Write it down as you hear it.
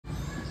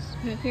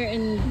We're here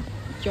in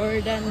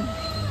Jordan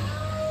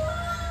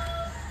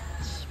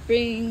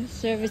Spring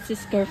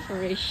Services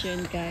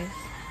Corporation, guys.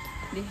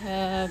 They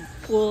have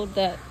pool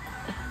that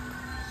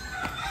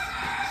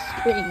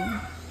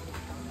spring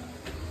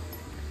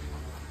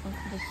of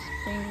the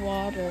spring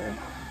water.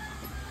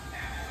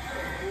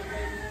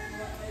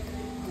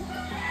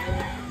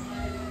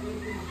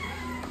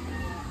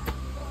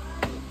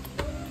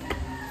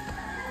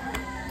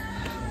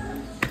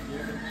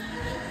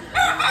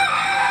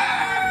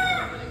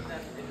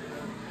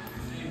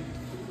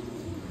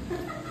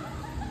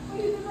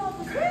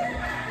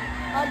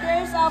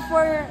 There's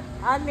for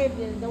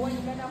Anneville, the one you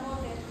can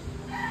hold it.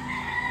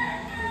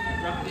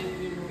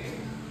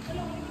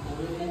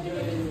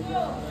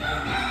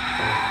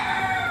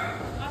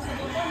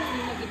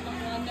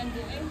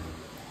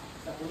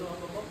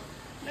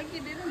 Lagi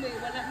din mo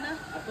wala na.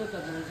 Ato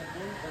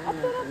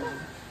na.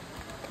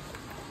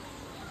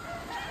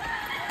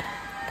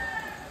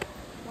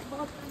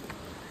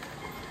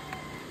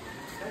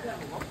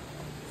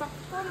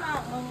 Sakto na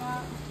mga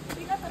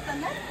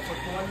pinatatanan.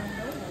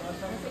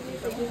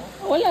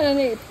 Wala na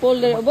ni pool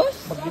dito,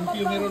 boss?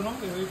 Mag-limpyo meron no?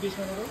 I-release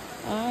mo meron?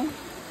 Ah.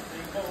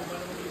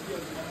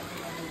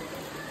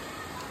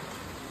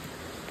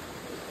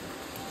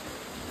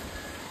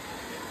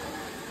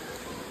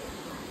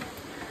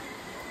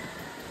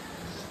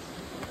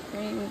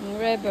 Spring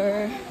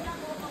River.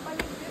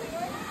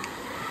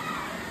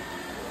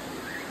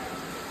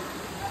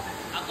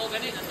 Ako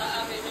ganit ang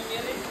taas kay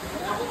Mary.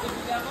 Ako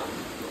tubig ako.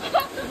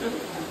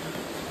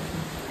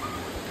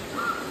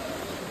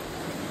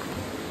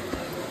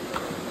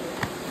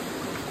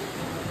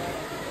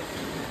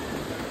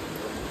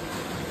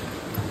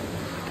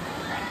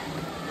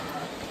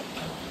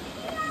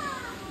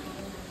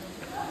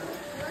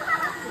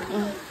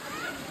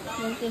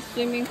 There's a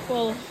swimming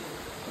pool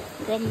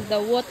from the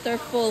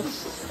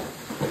waterfalls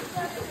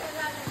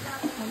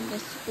from the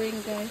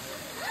spring, guys.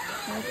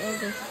 Look at all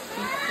these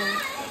people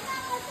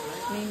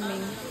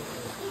swimming.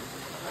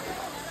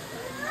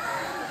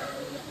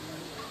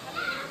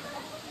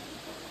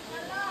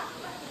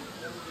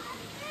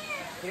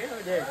 Here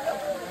or there?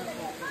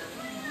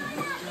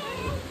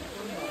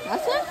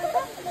 Asa?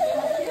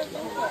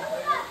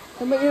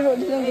 Sama iro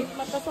dito.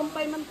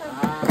 Matasumpay man ta.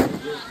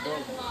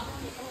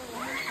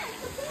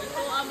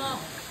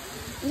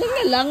 Saan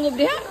na langob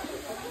diha?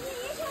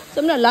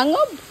 Saan na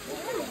langob?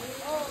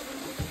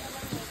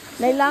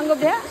 Nailangob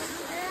diha?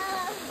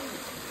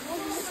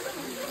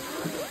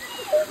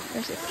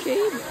 There's a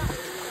cave.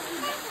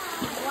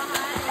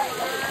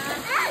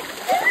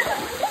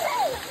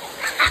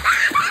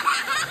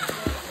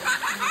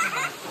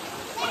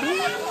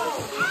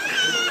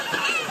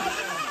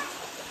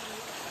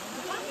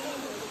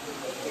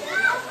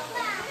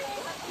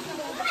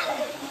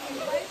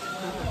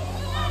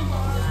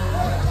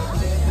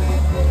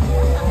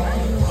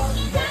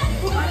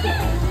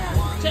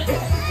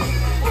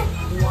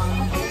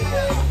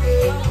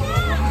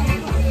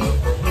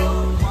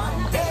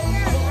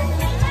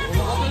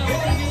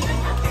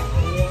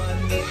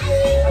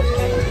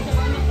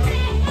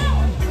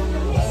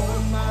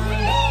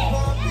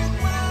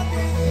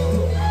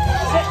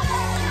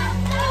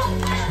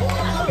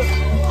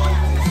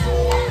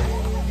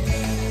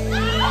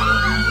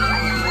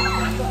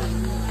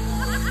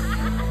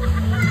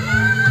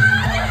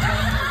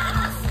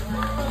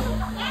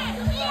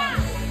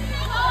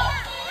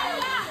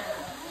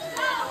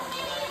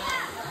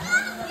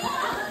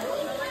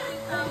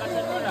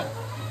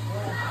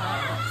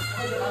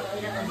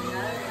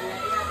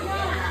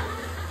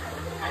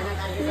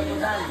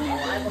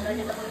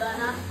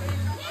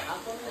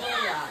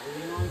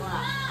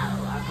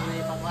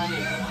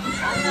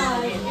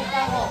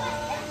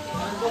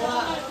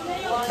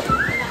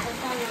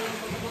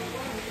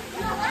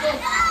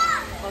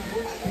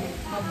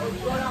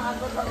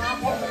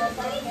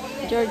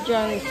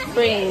 Jordan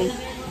Spring.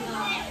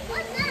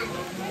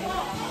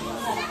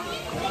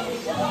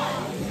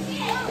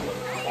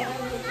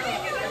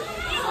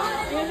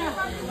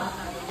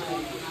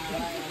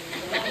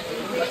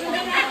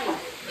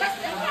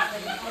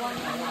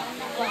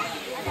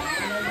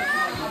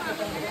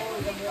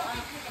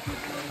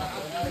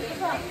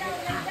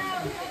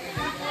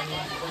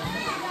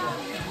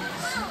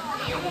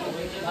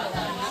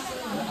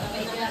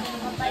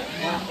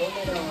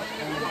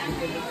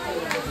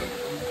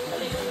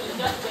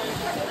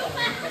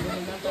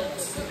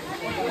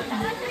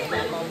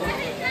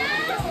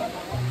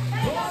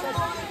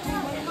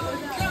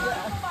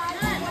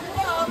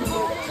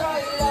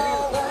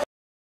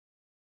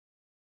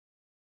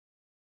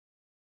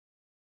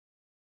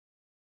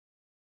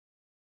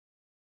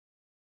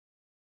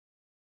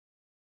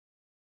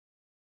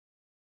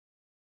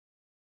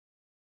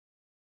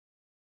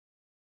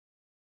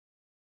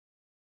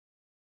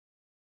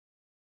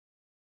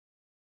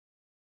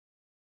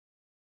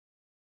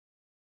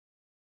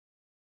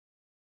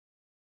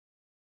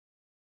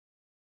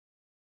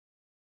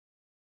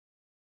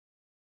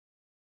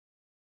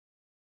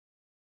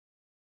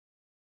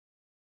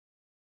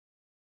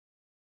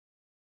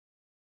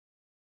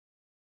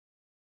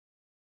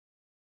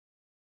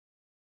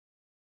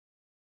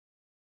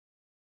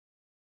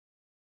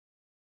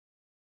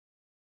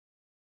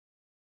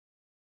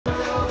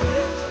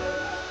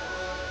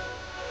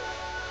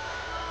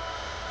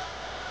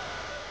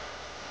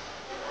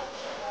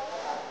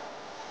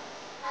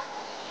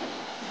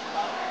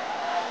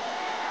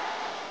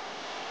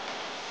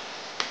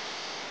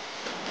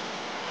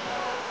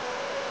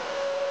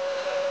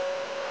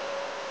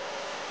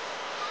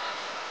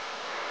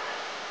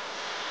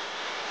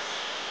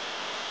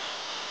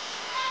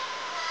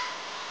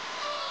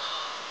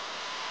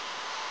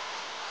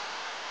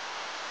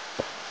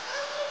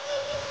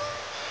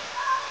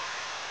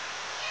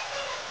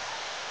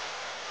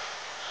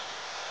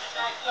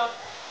 Ano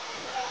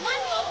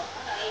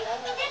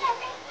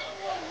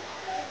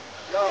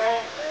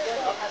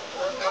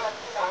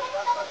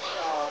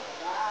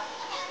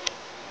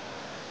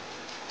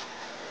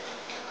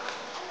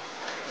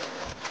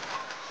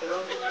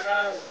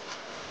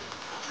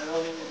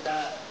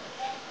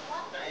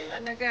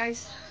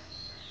guys?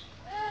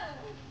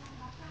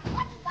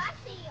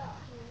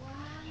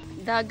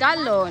 The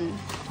gallon.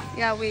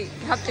 Yeah, we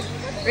have to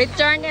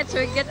return it so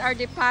we get our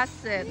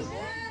deposit.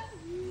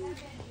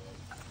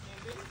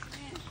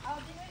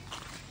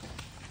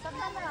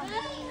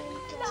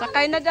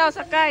 Sakay na daw,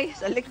 sakay.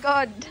 Sa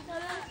likod.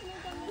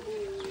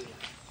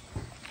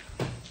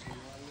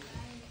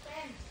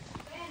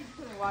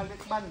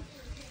 Wallet man.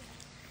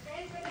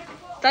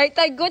 Tay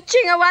Gucci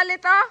nga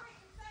wallet, oh.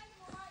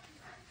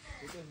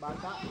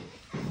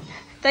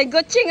 Tay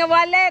Gucci nga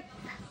wallet.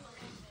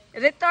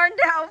 Return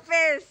the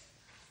office.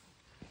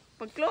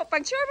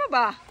 Pag sure mo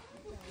ba?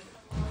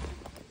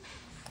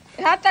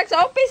 Ihatag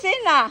sa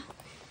opisina.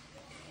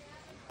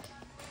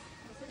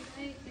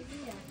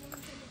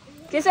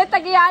 Kasi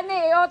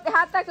tagiyani,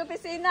 ihatag sa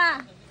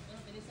opisina.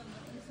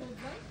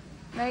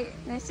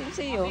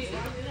 Naisinsiyo.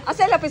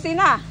 Asa la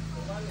opisina?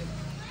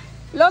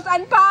 Lost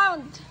and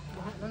found.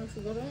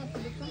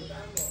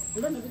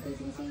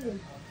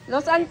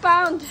 Lost and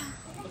found.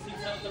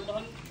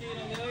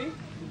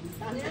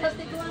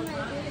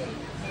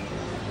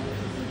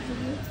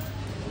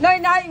 No,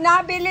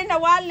 nabili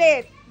na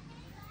wallet.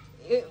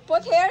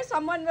 Put here,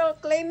 someone will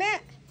claim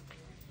it.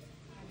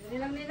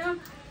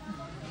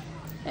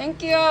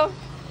 Thank you.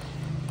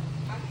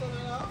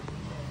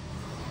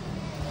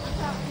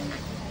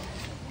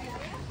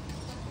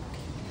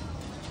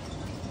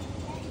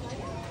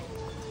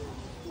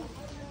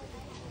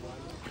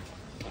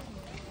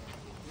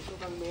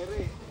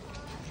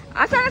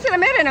 Asa na sila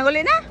Mary?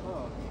 Nanguli na?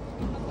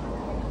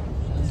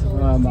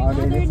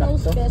 Mother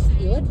knows best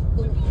yun.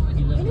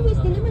 Anyways,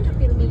 di naman ang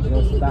pirmi ko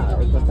dito.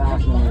 Ito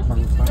taas na may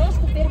pangpang. Rose,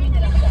 kung pirmi na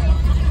lang sa.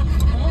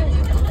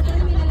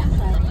 Pirmi na lang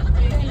sa.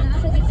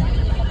 Nasa gitna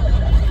yung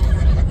kapag-anak.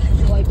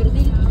 Boy, pero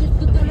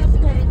dito talaga sa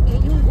current kayo.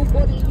 Yung upo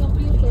rin yung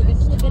future.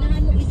 Kasi so,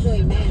 ganahan mo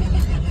enjoyment.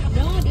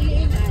 No,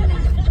 diliin ana.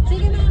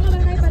 Sige mga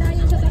kabarangay,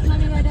 parayan sa takma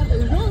ni Madam.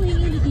 Rolling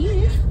in the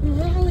deer.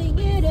 Rolling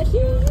in the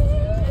deer.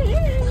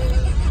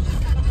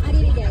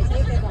 Adili guys,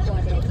 ay pwede ako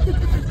adil.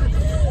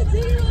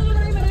 Sige mga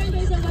kabarangay, parayan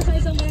guys. Ang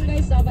masa-isang barangay.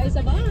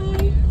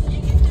 Sabay-sabay.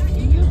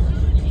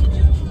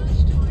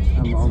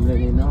 Maumli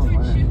nino,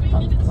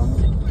 pangpang.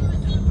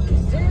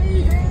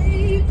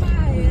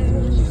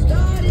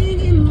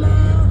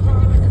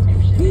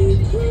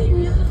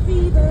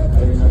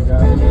 Ay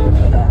nagay.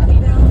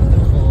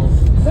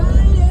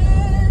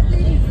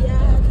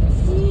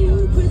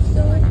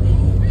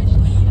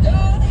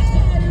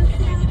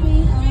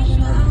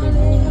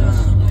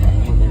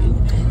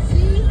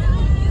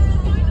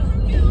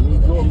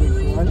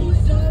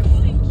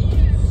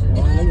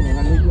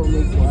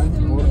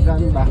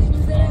 Ba?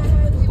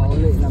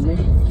 Pauli namin.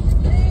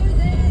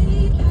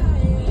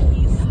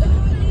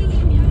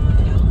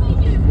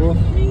 Oh,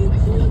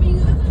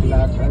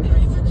 lahat ay.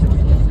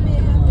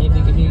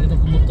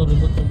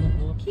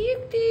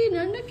 Kitty,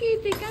 Nana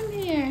Kitty, come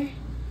here.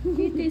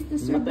 Kitty is the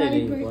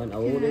survivor.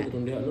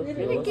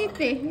 Really,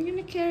 Kitty, we're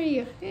gonna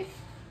carry you.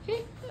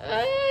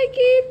 Ay,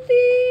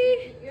 Kitty.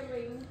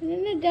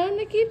 Nana, down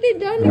na Kitty,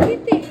 down na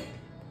Kitty.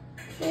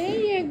 There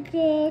you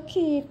go,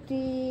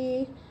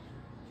 Kitty.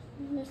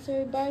 The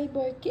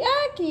survivor.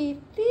 Kitty.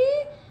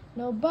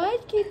 No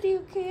bite,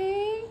 Kitty,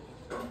 okay?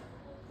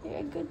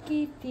 You're a good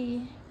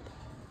Kitty.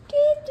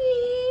 Kitty.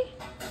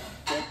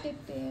 Kitty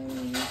Perry.